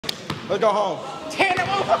Let's go home. Damn, that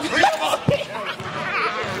motherfucker.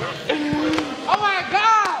 Oh my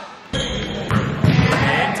God.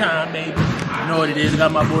 Bad time, baby. You know what it is. I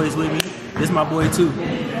got my boys with me. This is my boy too.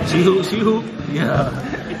 She hoop. Yeah.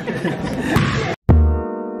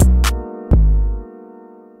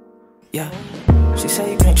 Yeah. She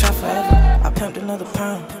said you can't try forever. I pimped another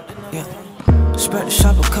pound. Yeah. Spread the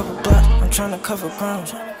shop a couple blocks. I'm trying to cover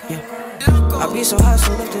ground. Yeah. I be so high,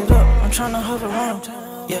 so lift it up. I'm trying to hover around.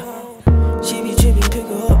 Yeah. Chibi, pick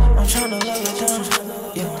her up. I'm trying to love her down.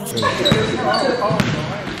 Yeah.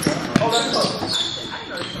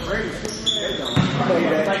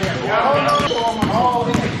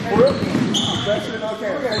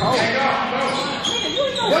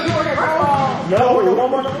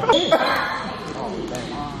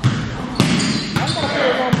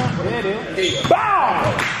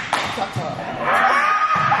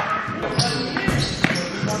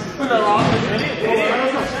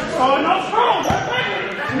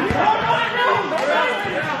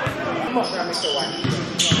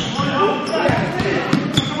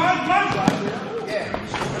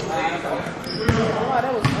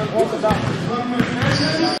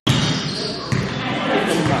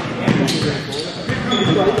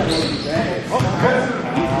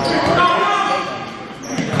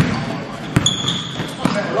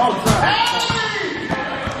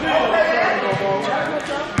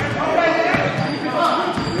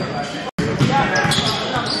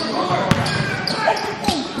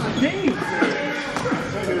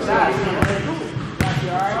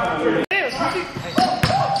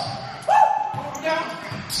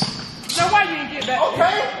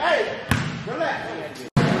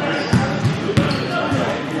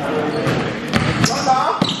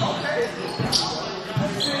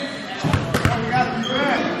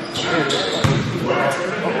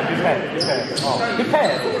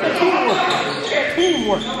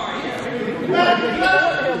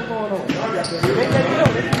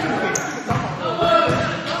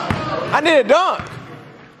 I need a dunk.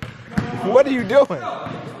 What are you doing?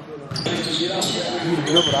 You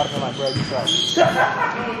dribble, I feel like, bro, you try.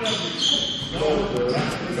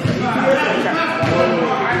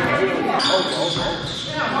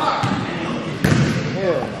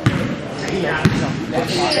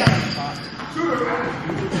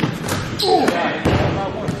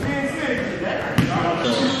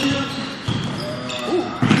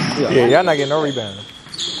 Yeah, y'all not getting no rebound.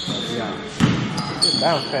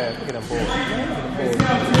 Bounce pass, look at them boys.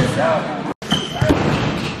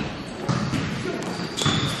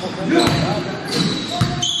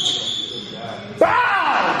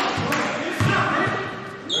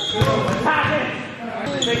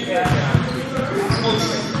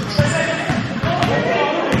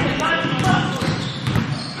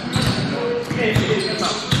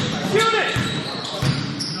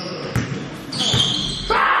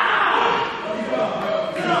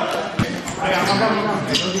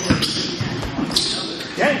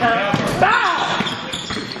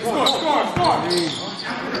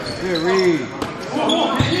 Good read.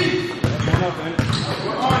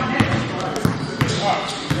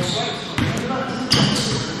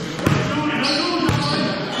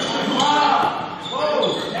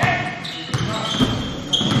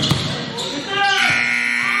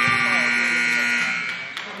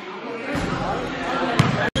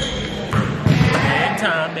 Bad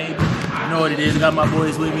time, baby. You know what it is. I got my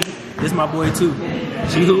boys with me. This is my boy too.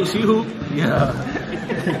 She hoop. Yeah.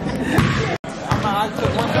 I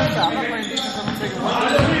took one touchdown. I'm not playing defense. I'm taking one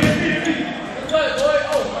touchdown.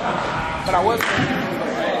 But I was playing defense.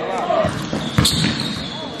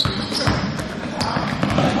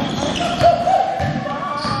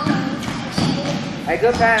 Hey,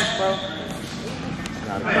 good pass, bro.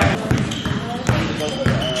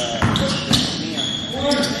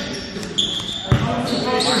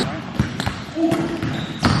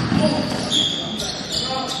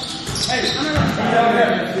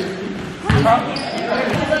 Wow.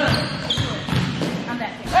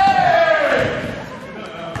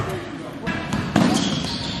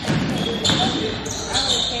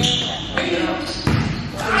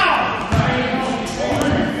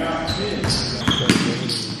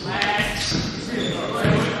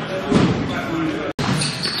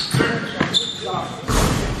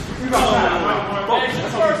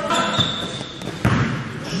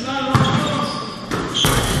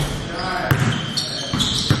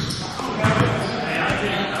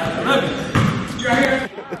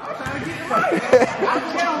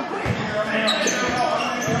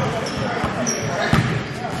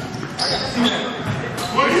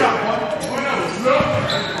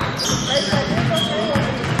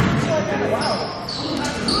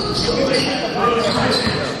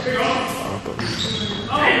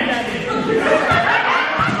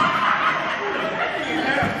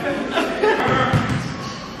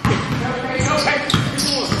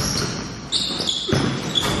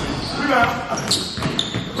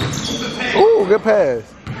 Ooh, good pass.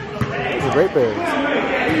 That's a great pass.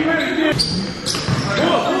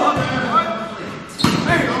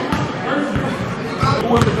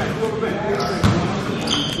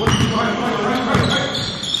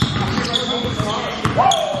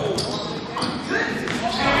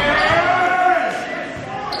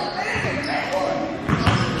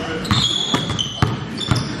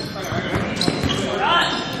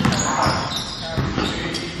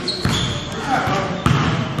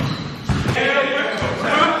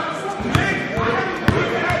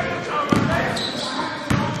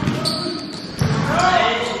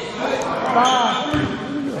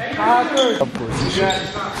 Of course.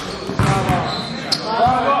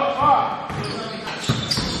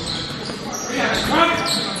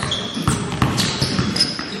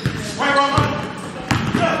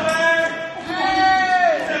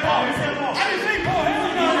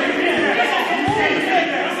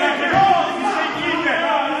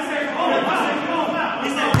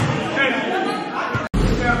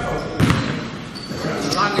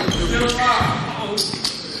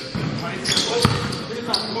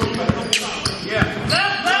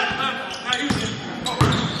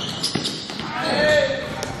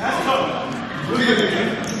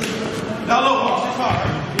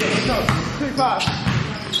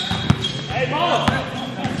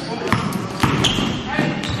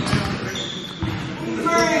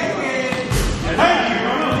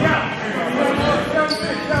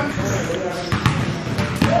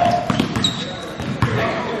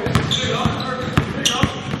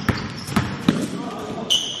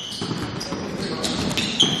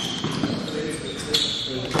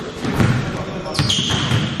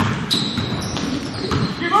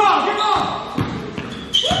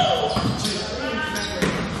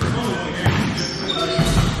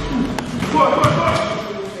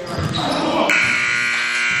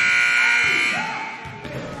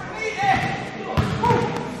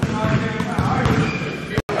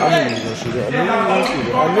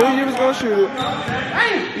 I knew you was gonna shoot it.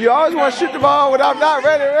 You always want to shoot the ball when I'm not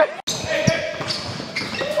ready, right?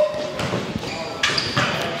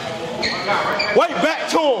 Right back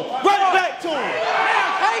to him. Right back to him.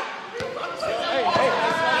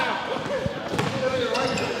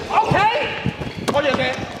 Okay. Oh, yeah,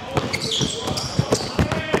 man.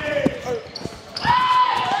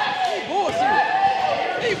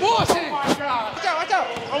 He bullshit. Oh, my God. Watch out.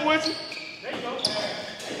 I'm with you.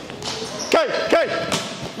 K.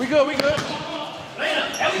 We good.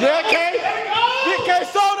 Yeah, K. Get K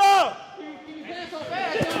soda. He playing so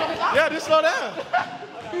fast, he don't know his out. Yeah, just slow down.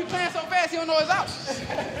 He playing so fast, he don't know his out.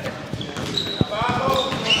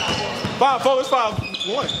 5-4, it's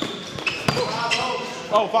 5-1.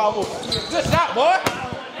 Oh, 5-4. Good shot, boy.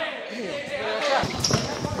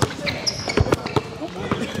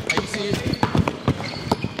 You see it?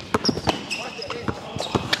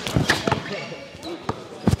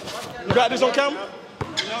 You got this on camera?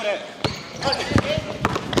 You know that.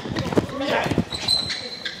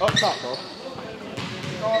 Up top, bro.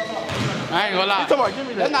 I ain't gonna lie. You talking about, give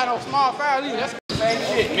me that. That's not no small foul either. That's Same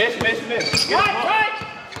shit. Miss. right.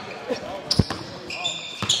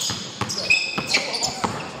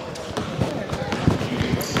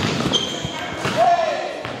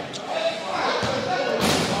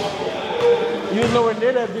 You was nowhere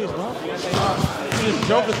near that bitch, bro. You just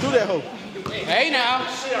jumping through that hole. Hey now.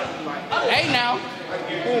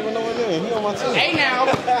 He ain't even nowhere near. He on my team. Hey now.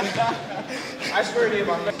 I swear to you,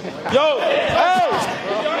 my man. Yo, hey!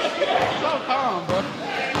 So calm, bro.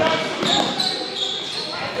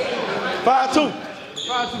 5-2.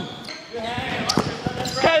 5-2.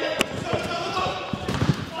 Okay.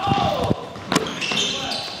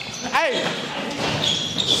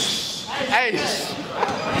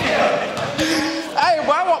 Hey,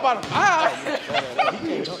 boy, I walk by the mile.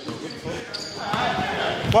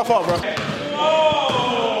 My fault, bro.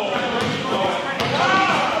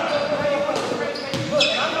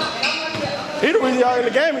 He the reason y'all in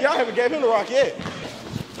the game and y'all haven't gave him the rock yet.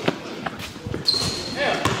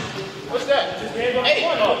 Yeah. What's that? Hey.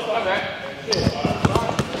 Oh, my bad.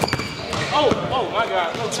 Oh, my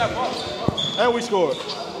God. No, stop off. And we scored.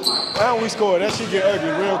 That shit get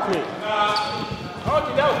ugly real quick.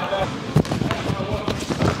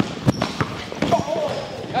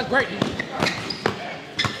 That's great.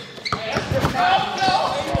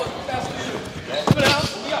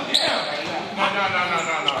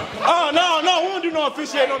 Oh, no, we don't do no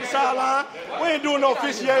officiating on the sideline. We ain't doing no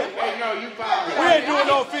officiating. We ain't doing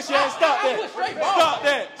no officiating. Stop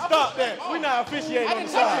that. We not officiating on the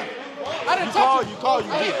side. I didn't touch You call,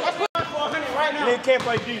 you did. You can't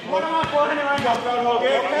play deep, bro. I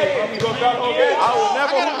will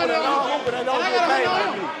never hoop it at all, but I don't get paid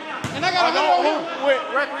like me. And I got don't hoop with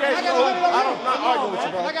recreational hoop. I'm not arguing with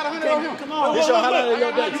you, bro. I got 100 on him. Come on. This your highlight of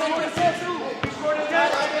your day.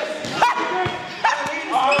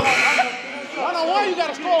 One-on-one, you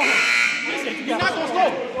gotta score him. You're not gonna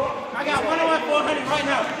score. I got 101 for 100 right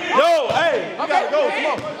now. Yo, hey, you gotta go. Come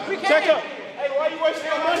on. Check up. Hey, why you wasting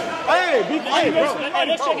your money? Hey, be quiet, bro. Hey,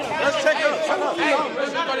 let's check it out. Let's check up. Shut up.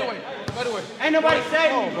 By the way. Ain't nobody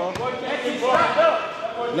saving me. Bro.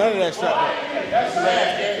 None of that strap up.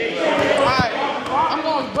 All right. I'm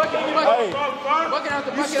going bucket. Hey. Bucket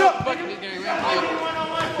after bucket after bucket this game, man.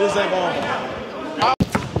 This ain't going.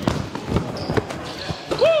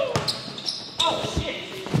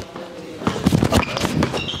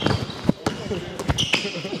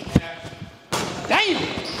 Damn!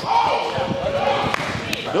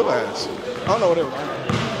 Good ass. I don't know what they were doing.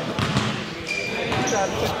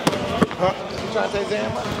 Huh? You trying to take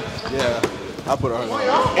Zam? Yeah. I put her on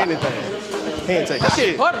anything. He ain't take That shit.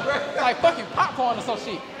 shit butter, bro. Like fucking popcorn or some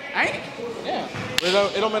shit. Ain't it? Yeah.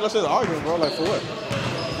 It don't make no sense arguing, bro. Like, for what?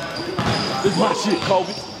 This is my shit,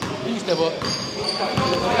 Kobe. You step up.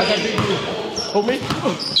 That's that big move. Who, me?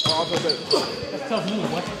 Oh, I was gonna say. That's tough move,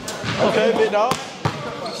 boy. Okay, big dog.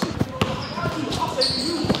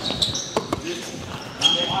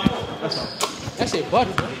 That shit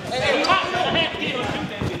butter, bro.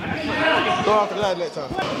 Throw off the line that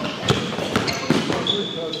time.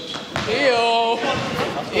 Ew.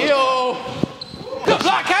 Ew. Good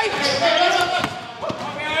block, Kate.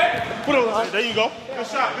 Put it on the line. There you go. Good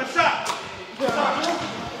shot. Good shot. You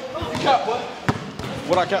cut, boy.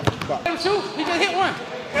 What I kept? Let him shoot. He just hit one.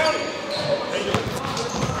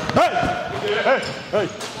 Hey! Hey! Hey!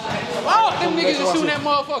 All them niggas is shooting that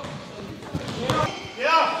motherfucker.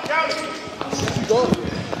 Yeah! Count it! Go.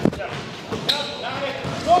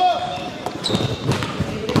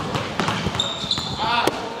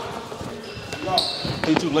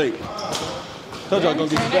 He too late. Told y'all gonna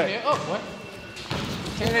get you Tearing that back. net up, boy.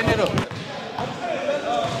 Tearing that net up.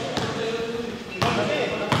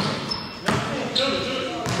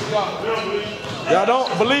 Y'all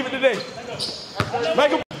don't believe it today.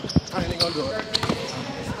 Make him. I ain't gonna do it.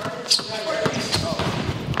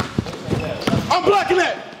 I'm blocking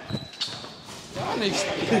that. Y'all niggas.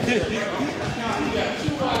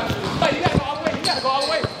 Hey, you gotta go all the way. You gotta go all the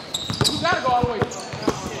way. You gotta go all the way.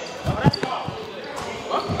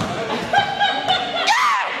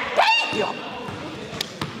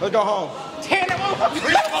 Let's go home. Tearing that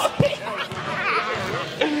motherfucker.